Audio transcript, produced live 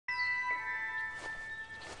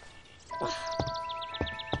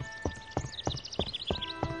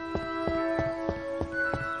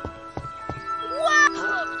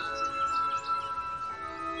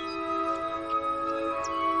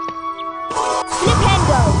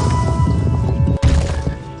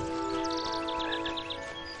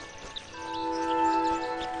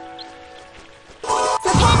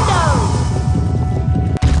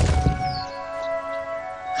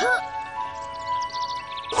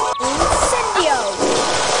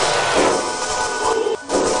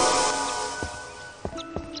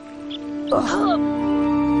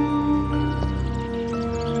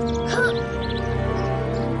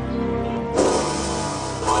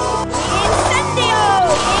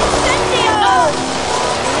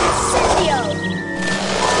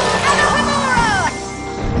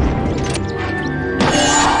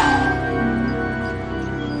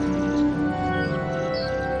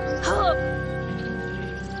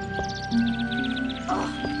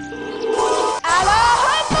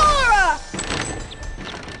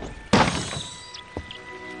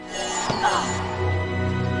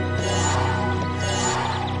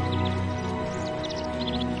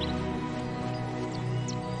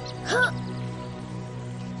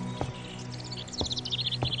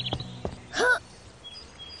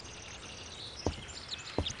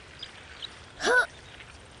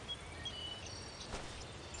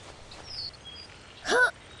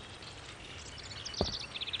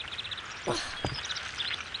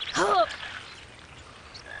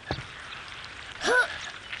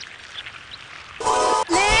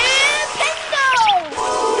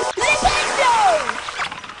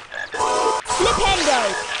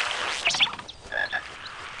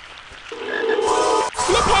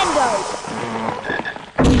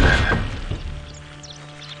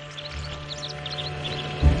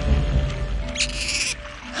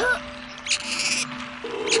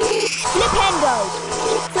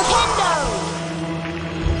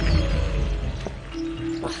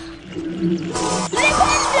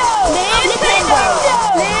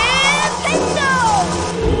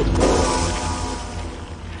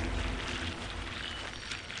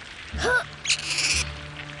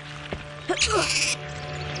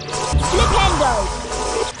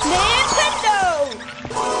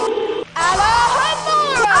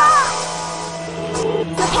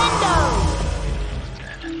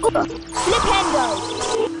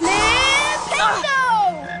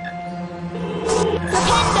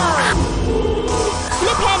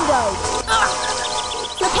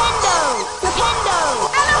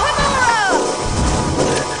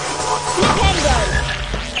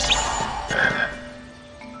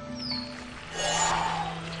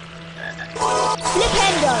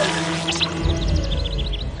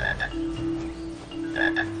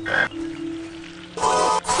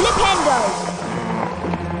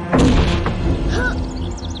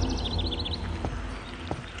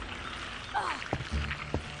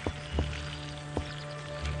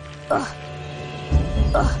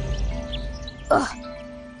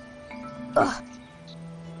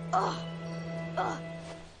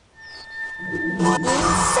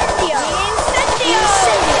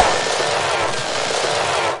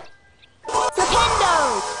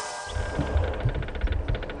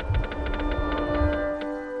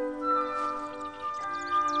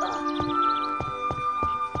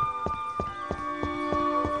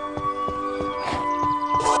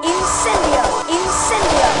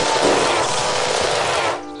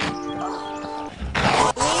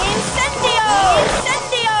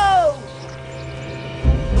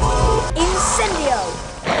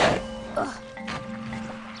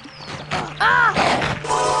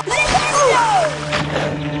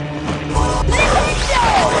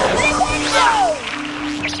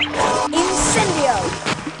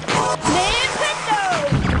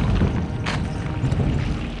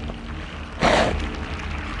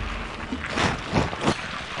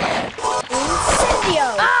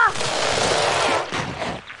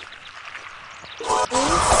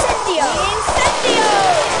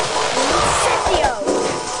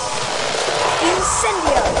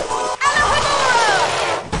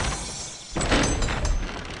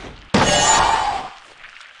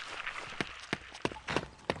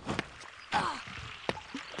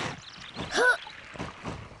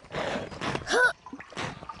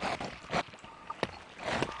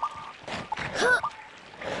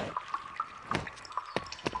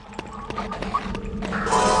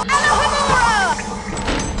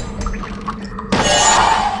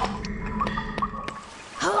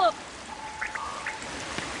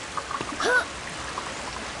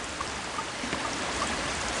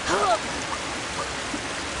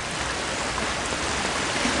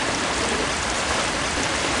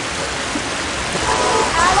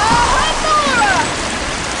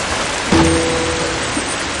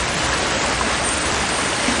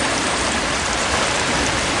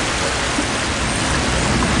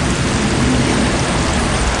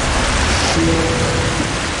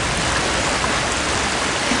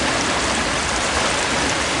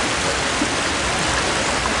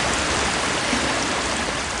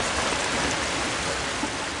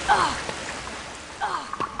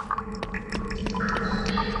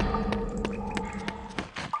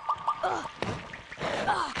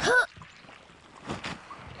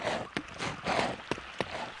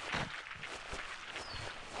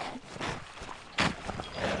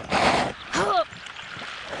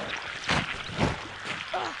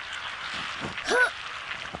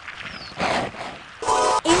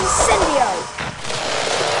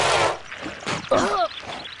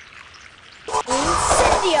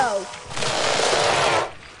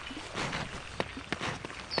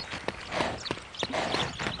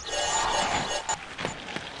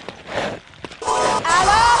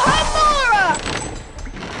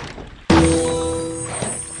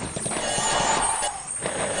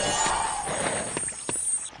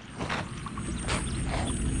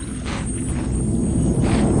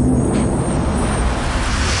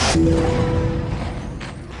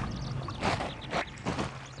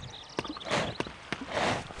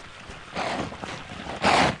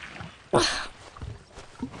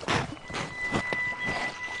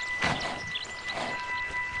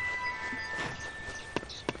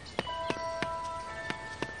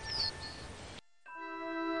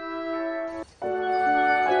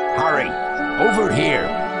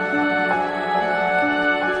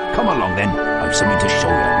Come along then, I've something to show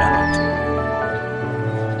you out and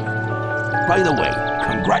about. By the way,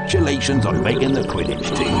 congratulations on making the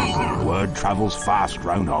Quidditch team. Word travels fast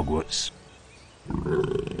round Hogwarts.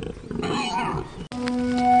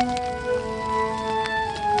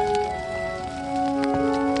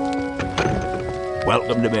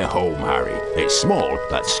 Welcome to my home, Harry. It's small,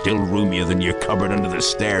 but still roomier than your cupboard under the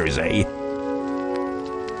stairs, eh?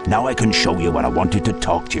 Now I can show you what I wanted to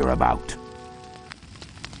talk to you about.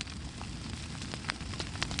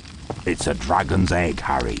 It's a dragon's egg,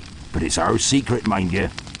 Harry, but it's our secret, mind you.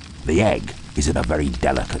 The egg is at a very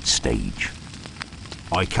delicate stage.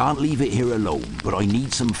 I can't leave it here alone, but I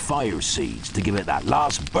need some fire seeds to give it that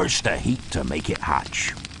last burst of heat to make it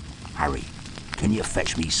hatch. Harry, can you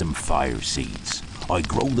fetch me some fire seeds? I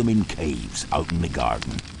grow them in caves out in the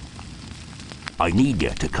garden. I need you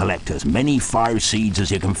to collect as many fire seeds as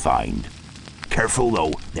you can find. Careful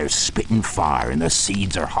though, they're spitting fire and the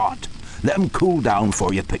seeds are hot. Let them cool down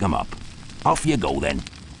before you pick them up. Off you go then.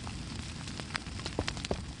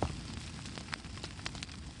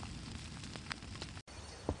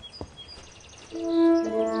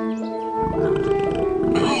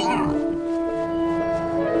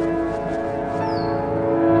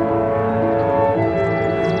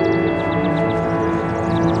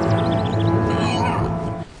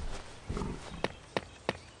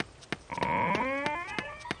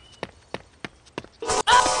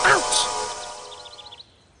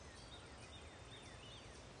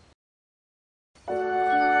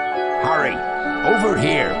 Harry, over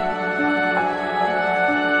here.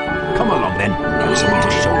 Come along then, I've something to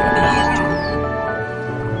show you out.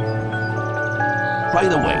 By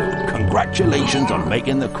the way, congratulations on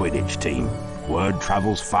making the Quidditch team. Word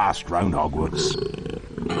travels fast round Hogwarts.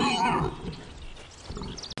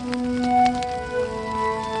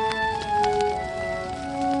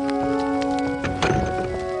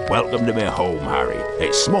 Welcome to my home, Harry.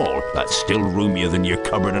 It's small, but still roomier than your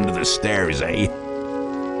cupboard under the stairs, eh?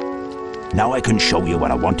 Now I can show you what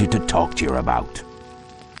I wanted to talk to you about.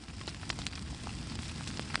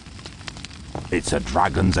 It's a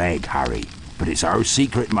dragon's egg, Harry, but it's our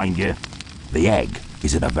secret, mind you. The egg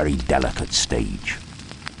is at a very delicate stage.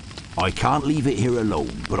 I can't leave it here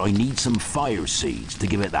alone, but I need some fire seeds to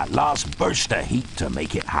give it that last burst of heat to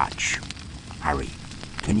make it hatch. Harry,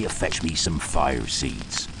 can you fetch me some fire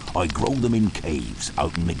seeds? I grow them in caves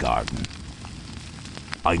out in the garden.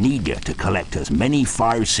 I need you to collect as many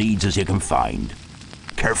fire seeds as you can find.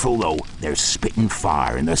 Careful though, they're spitting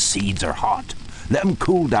fire and the seeds are hot. Let them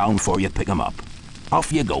cool down before you pick them up.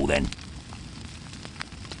 Off you go then.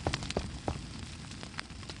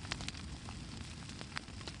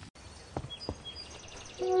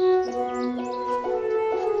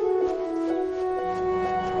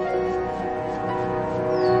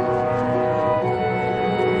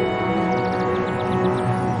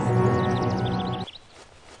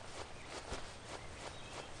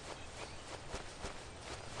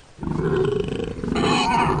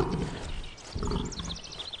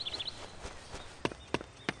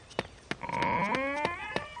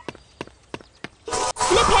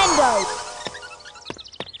 Flipendo!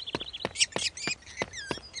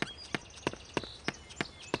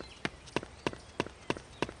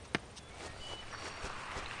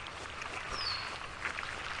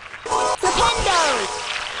 Flipendo!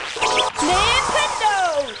 Flipendo!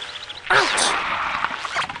 Ouch!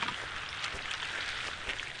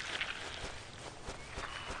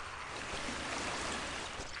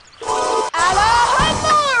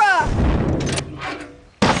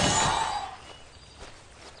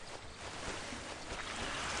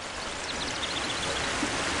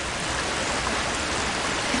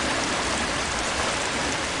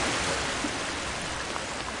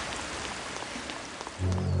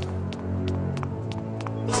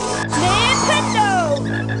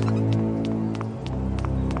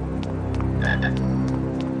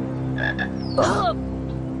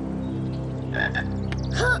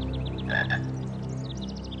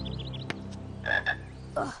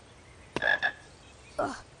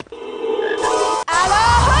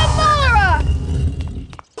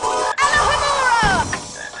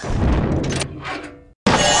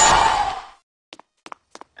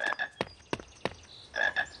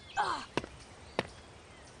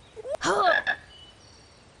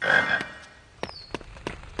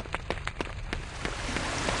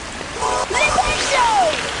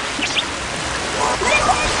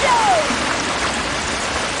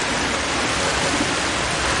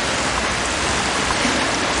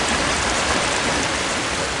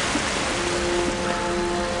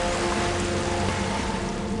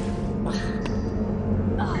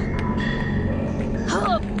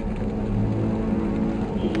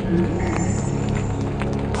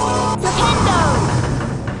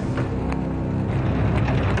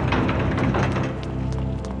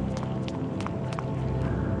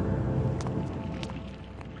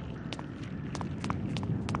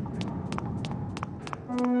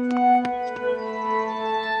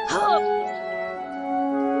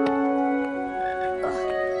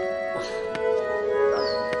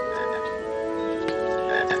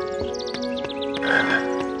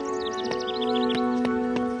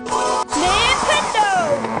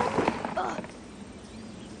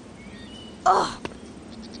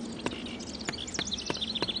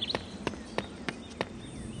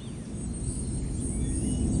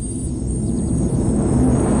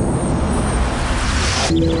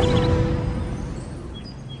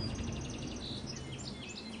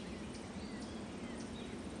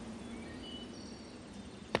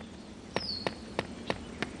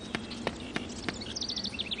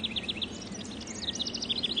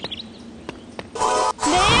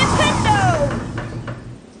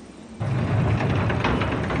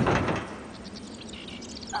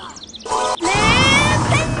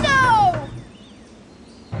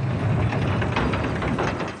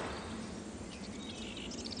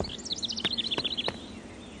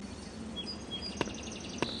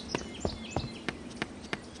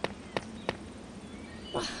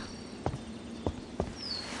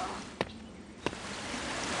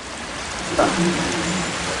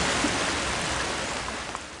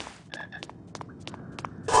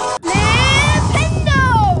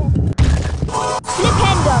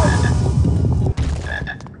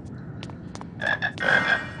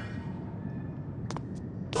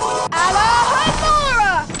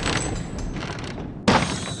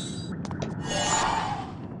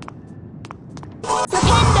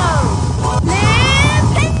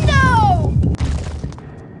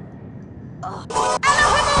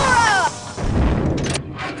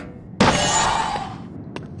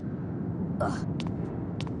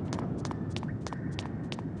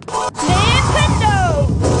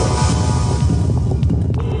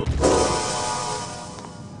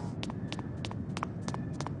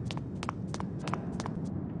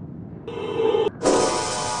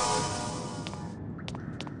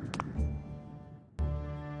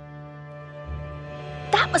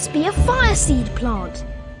 That must be a fire seed plant.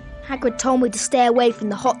 Hagrid told me to stay away from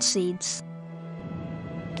the hot seeds.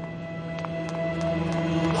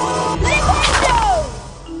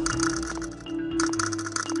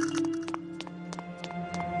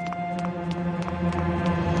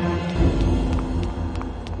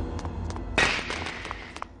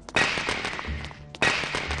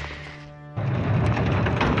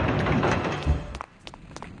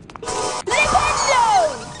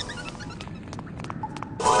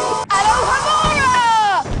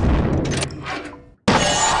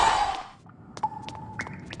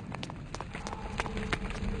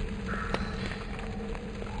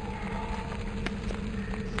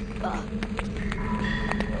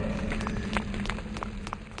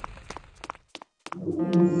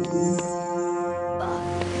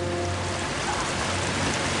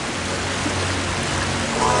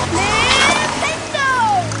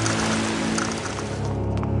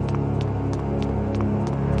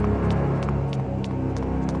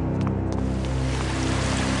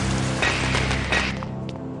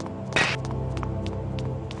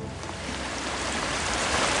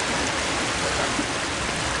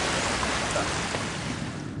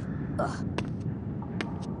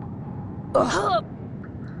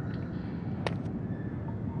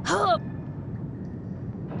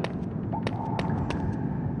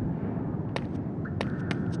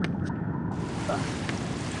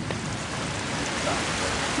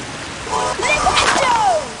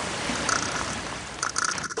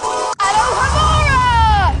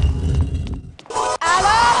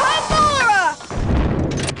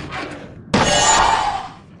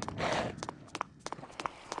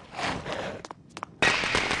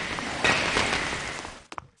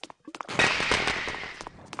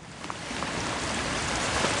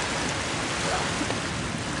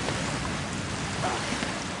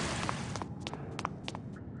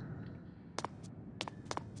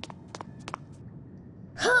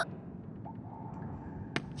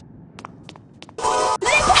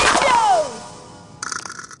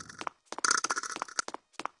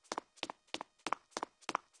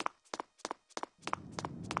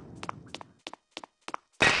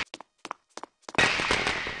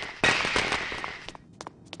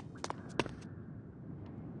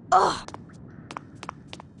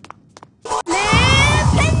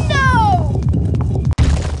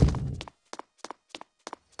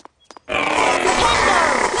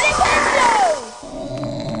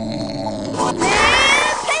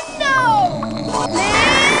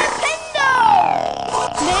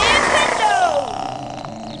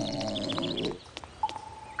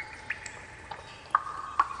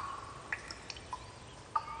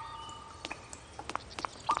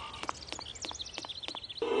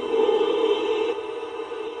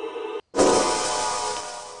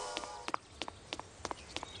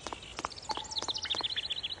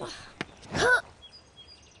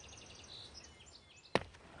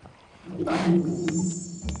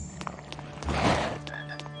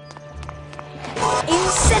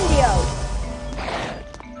 Incendio!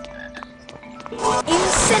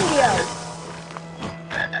 Incendio!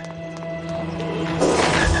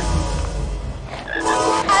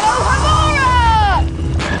 Alohomora!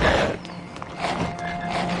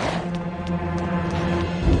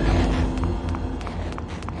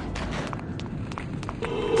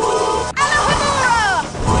 Alohomora!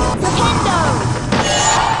 Flipendo!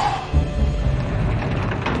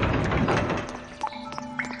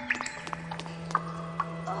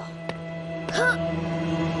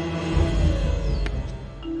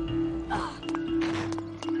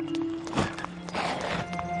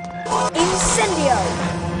 Incendio!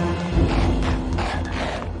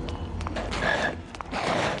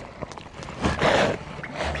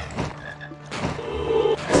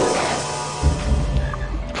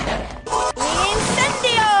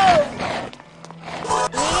 Incendio!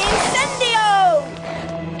 Incendio!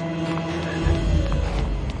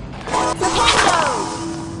 Flipendo!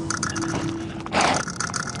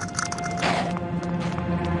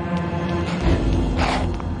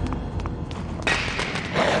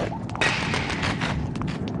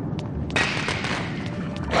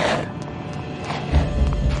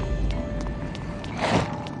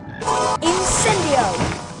 Incendio!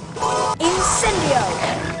 Incendio!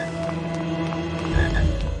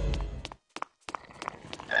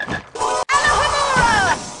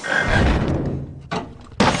 Alohomora!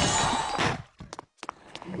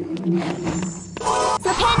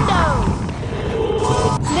 Flipendo!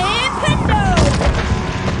 Flipendo!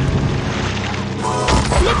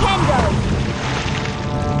 Flipendo!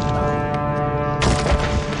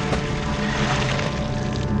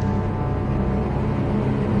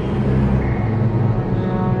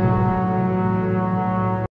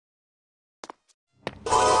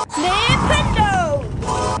 Flipendo!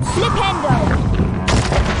 Flipendo!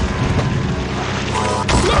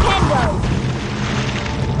 Flipendo!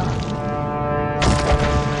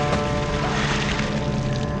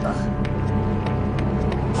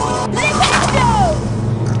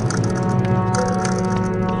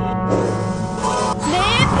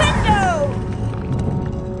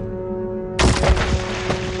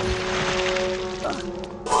 Flipendo! Flipendo!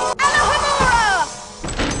 Alohomora!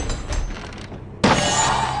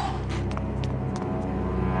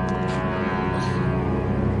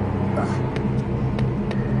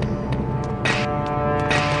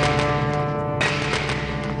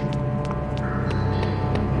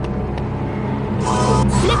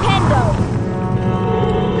 Flipendo!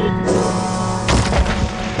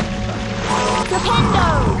 Flipendo!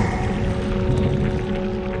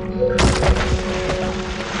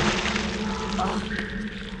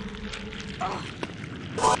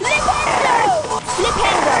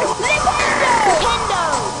 Flipendo! Flipendo! Flipendo!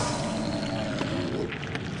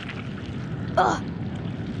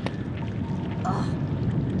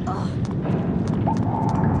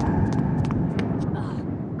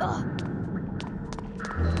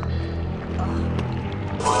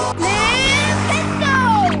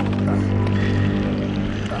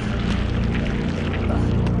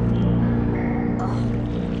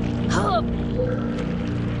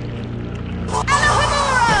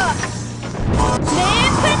 Alohomora!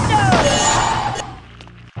 Flipendo!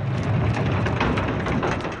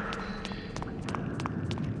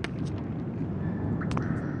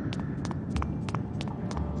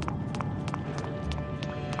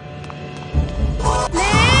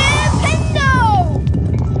 Flipendo!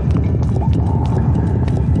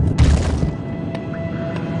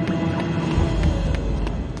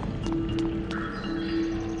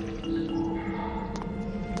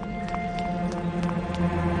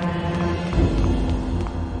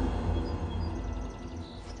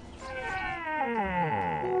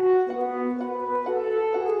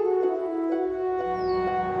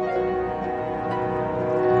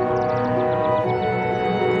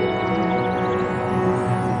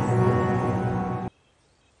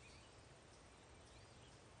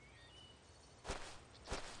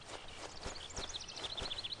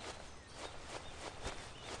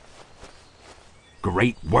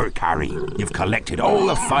 Great work, Harry. You've collected all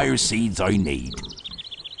the fire seeds I need.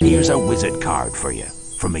 Here's a wizard card for you,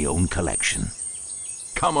 from my own collection.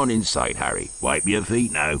 Come on inside, Harry. Wipe your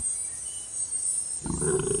feet now.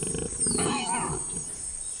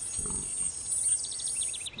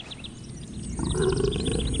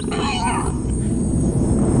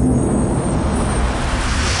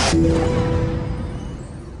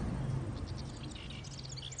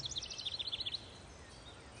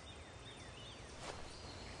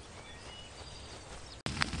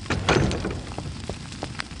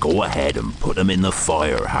 Go ahead. ahead and put them in the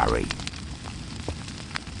fire, Harry.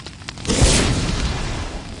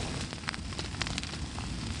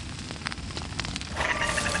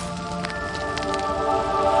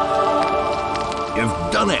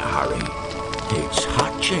 You've done it, Harry. It's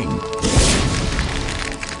hatching.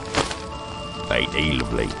 Ain't he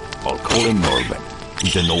lovely? I'll call him Norbert.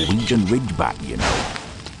 He's a Norwegian ridgeback, you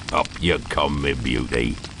know. Up you come, me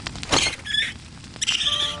beauty.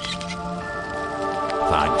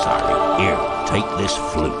 Thanks, Harry. Here, take this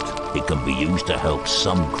flute. It can be used to help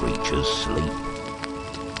some creatures sleep.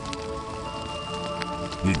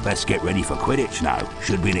 You'd best get ready for Quidditch now.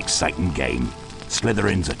 Should be an exciting game.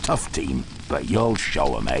 Slytherin's a tough team, but you'll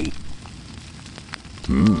show 'em, eh?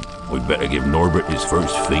 We'd better give Norbert his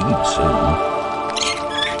first feed soon.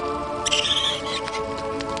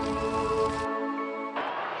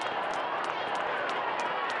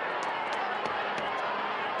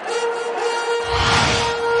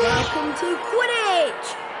 Welcome to Quidditch!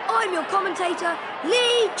 I'm your commentator,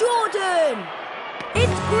 Lee Jordan!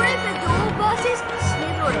 It's Gryffindor versus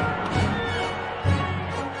Slytherin.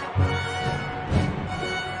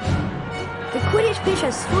 The Quidditch pitch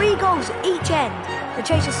has 3 goals at each end. The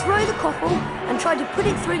chasers throw the coffle and try to put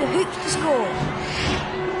it through the hoops to score.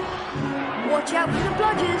 Watch out for the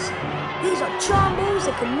bludgers. These are charm balls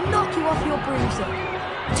that can knock you off your broomstick.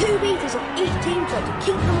 2 beaters on each team try to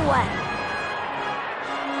keep them away.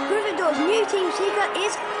 Gryffindor's new team seeker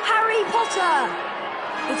is Harry Potter.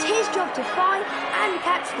 It's his job to find and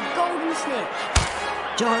catch the golden snitch.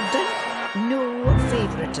 Jordan, no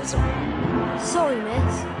favouritism. Sorry,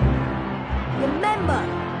 miss. Remember,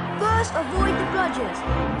 first avoid the bludgers,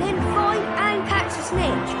 then find and catch the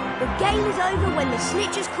snitch. The game is over when the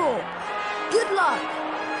snitch is caught. Good luck.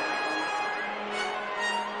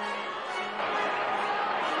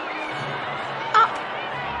 Up.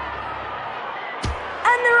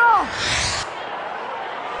 And they're off.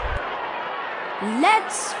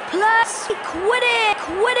 Let's play Quidditch,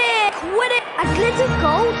 Quidditch, Quidditch. A glittered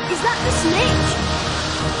gold? Is that the snitch?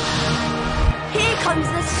 Here comes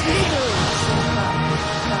the Slytherin.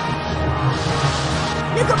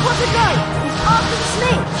 Look at Potter go! He's after the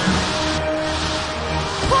snitch!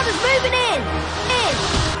 Potter's moving in!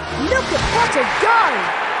 Look at Potter go!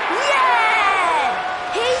 Yeah!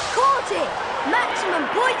 He's caught it! Maximum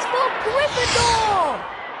points for Gryffindor!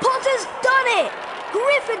 Potter's done it!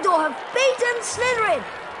 Gryffindor have beaten Slytherin!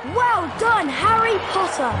 Well done, Harry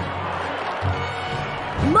Potter!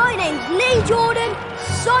 My name's Lee Jordan,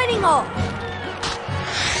 signing off!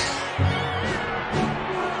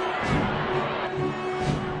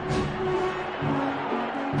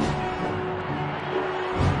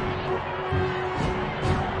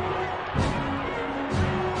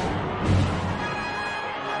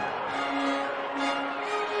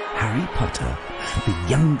 Harry Potter, the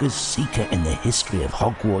youngest seeker in the history of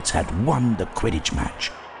Hogwarts, had won the Quidditch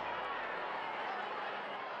match.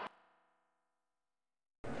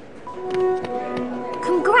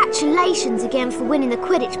 Congratulations again for winning the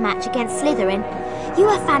Quidditch match against Slytherin. You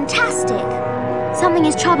are fantastic. Something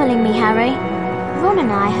is troubling me, Harry. Ron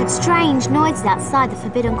and I heard strange noises outside the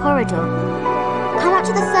Forbidden Corridor. Come up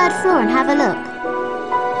to the 3rd floor and have a look.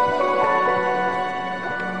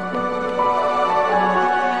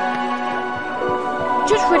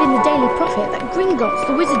 Just read in the Daily Prophet that Gringotts,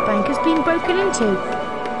 the wizard bank, has been broken into.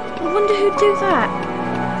 I wonder who'd do that.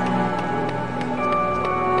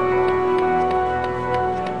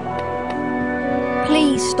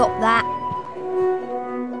 Please stop that.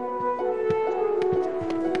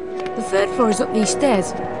 The 3rd floor is up these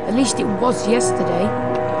stairs. At least it was yesterday.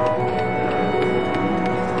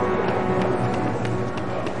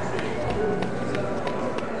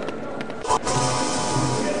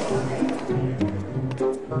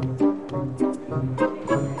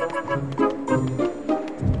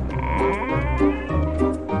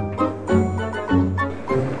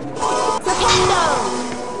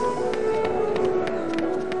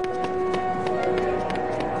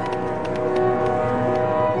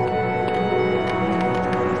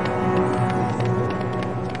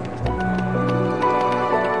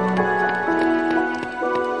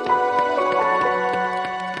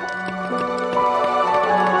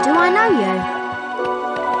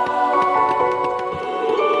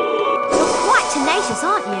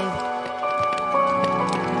 Aren't you?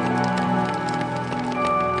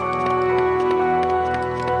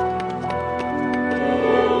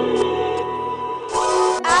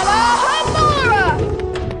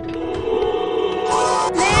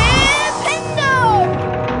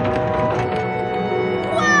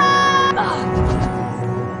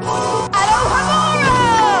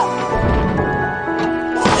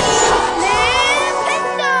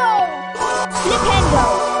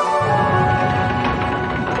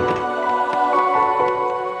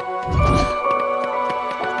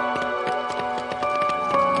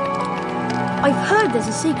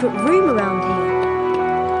 there's a secret room around here.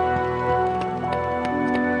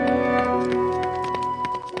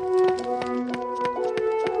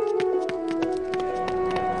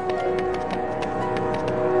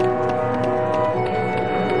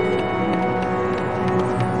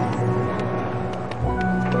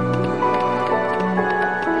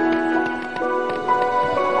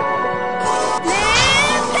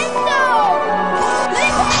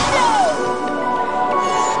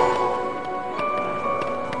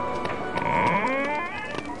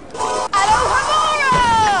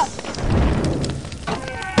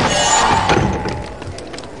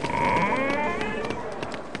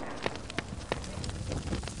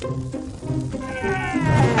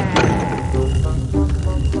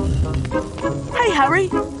 Hey Harry,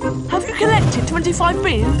 have you collected 25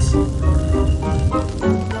 beans?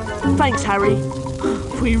 Thanks Harry,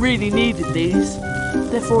 we really needed these.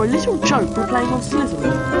 They're for a little joke we're playing on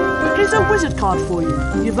Slytherin. Here's a wizard card for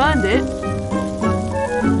you, you've earned it.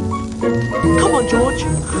 Come on George,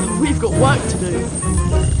 we've got work to do.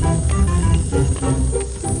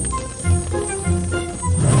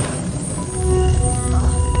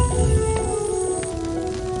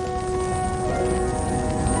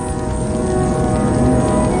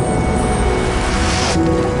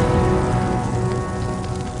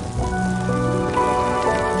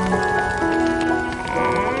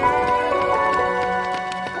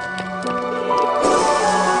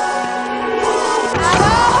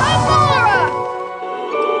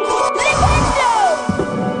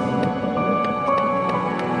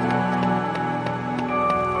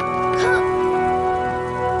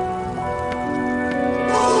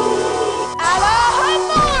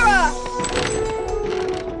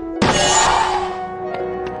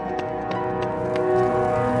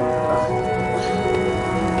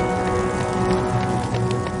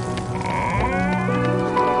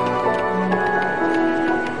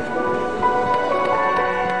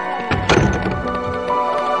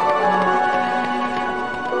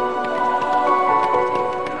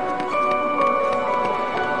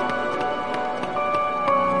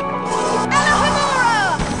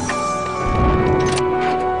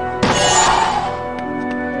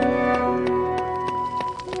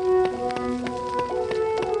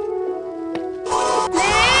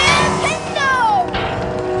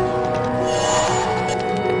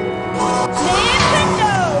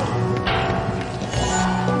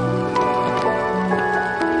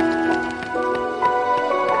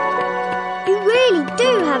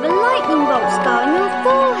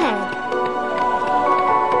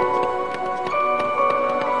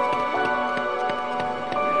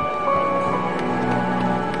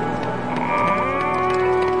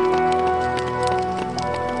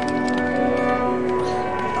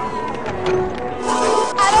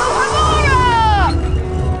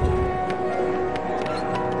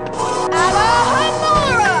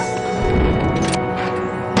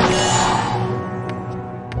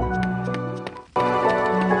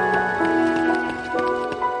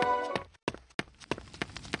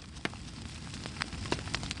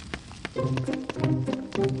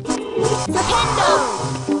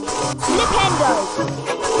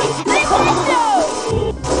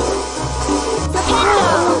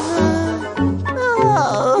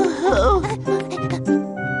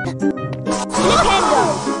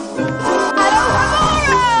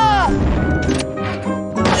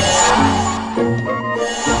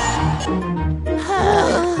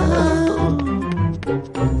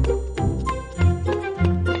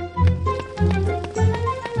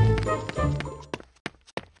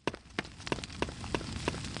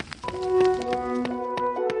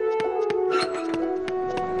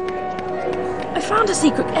 I found a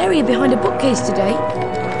secret area behind a bookcase today.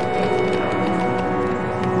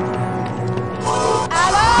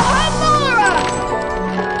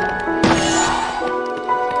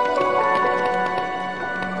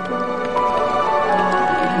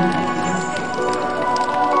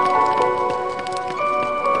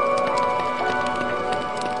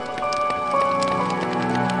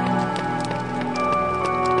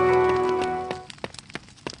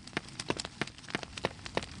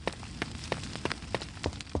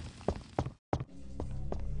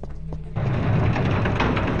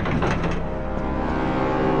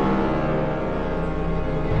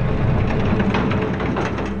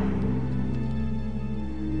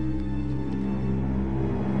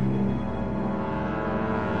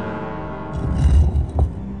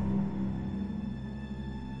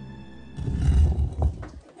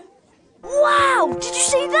 Wow! Did you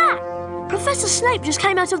see that? Professor Snape just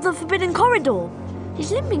came out of the Forbidden Corridor.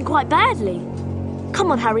 He's limping quite badly.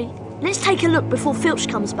 Come on, Harry. Let's take a look before Filch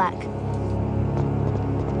comes back.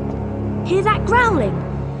 Hear that growling?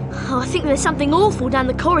 Oh, I think there's something awful down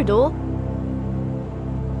the corridor.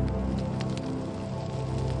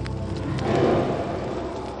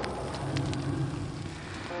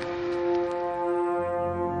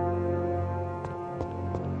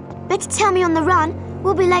 Better tell me on the run.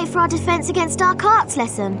 We'll be late for our defence against dark arts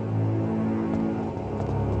lesson.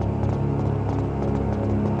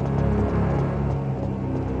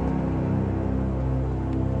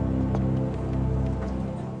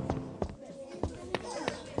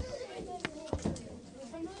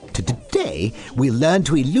 Today, we'll learn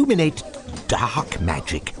to illuminate dark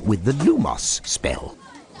magic with the Lumos spell.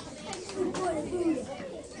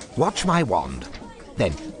 Watch my wand.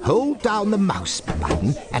 Then hold down the mouse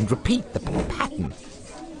button and repeat the pattern.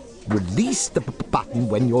 Release the button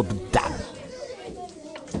when you're done.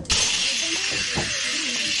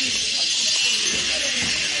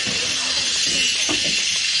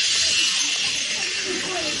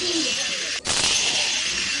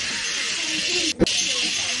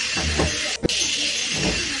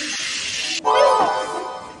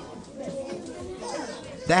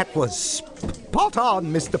 That was spot on,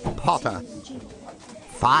 Mr. Potter.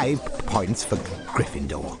 5 points for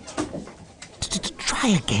Gryffindor.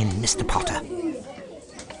 Try again, Mr. Potter.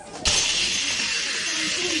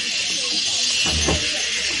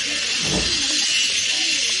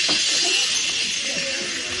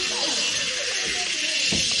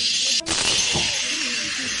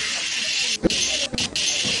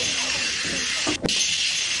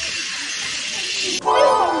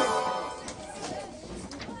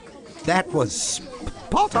 That was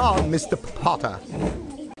spot on, Mr. Potter.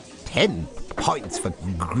 10 points for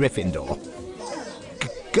Gryffindor.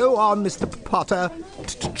 Go on, Mr. Potter.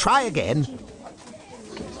 Try again.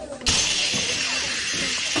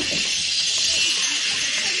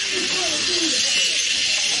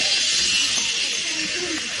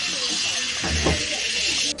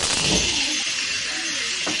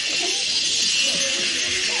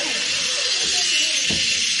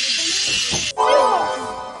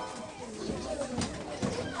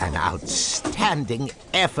 An outstanding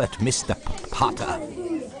effort, Mr. Potter.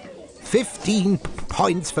 15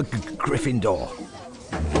 points for Gryffindor.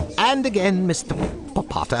 And again, Mr.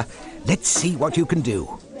 Potter. Let's see what you can do.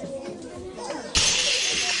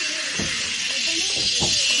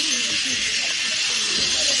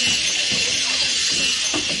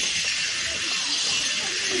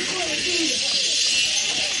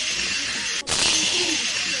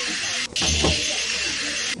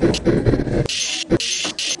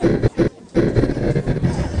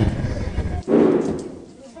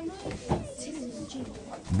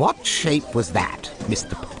 What shape was that,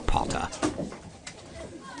 Mr. Potter?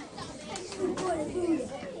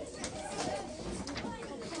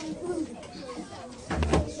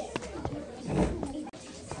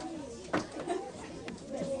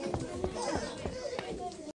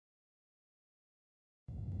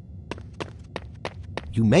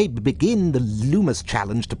 You may begin the Lumos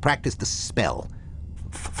challenge to practice the spell.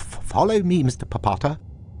 Follow me, Mr. Potter.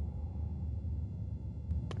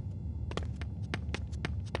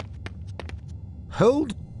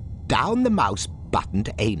 Hold down the mouse button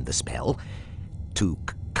to aim the spell. To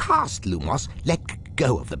cast Lumos, let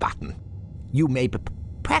go of the button. You may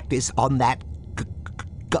practice on that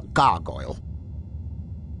gargoyle.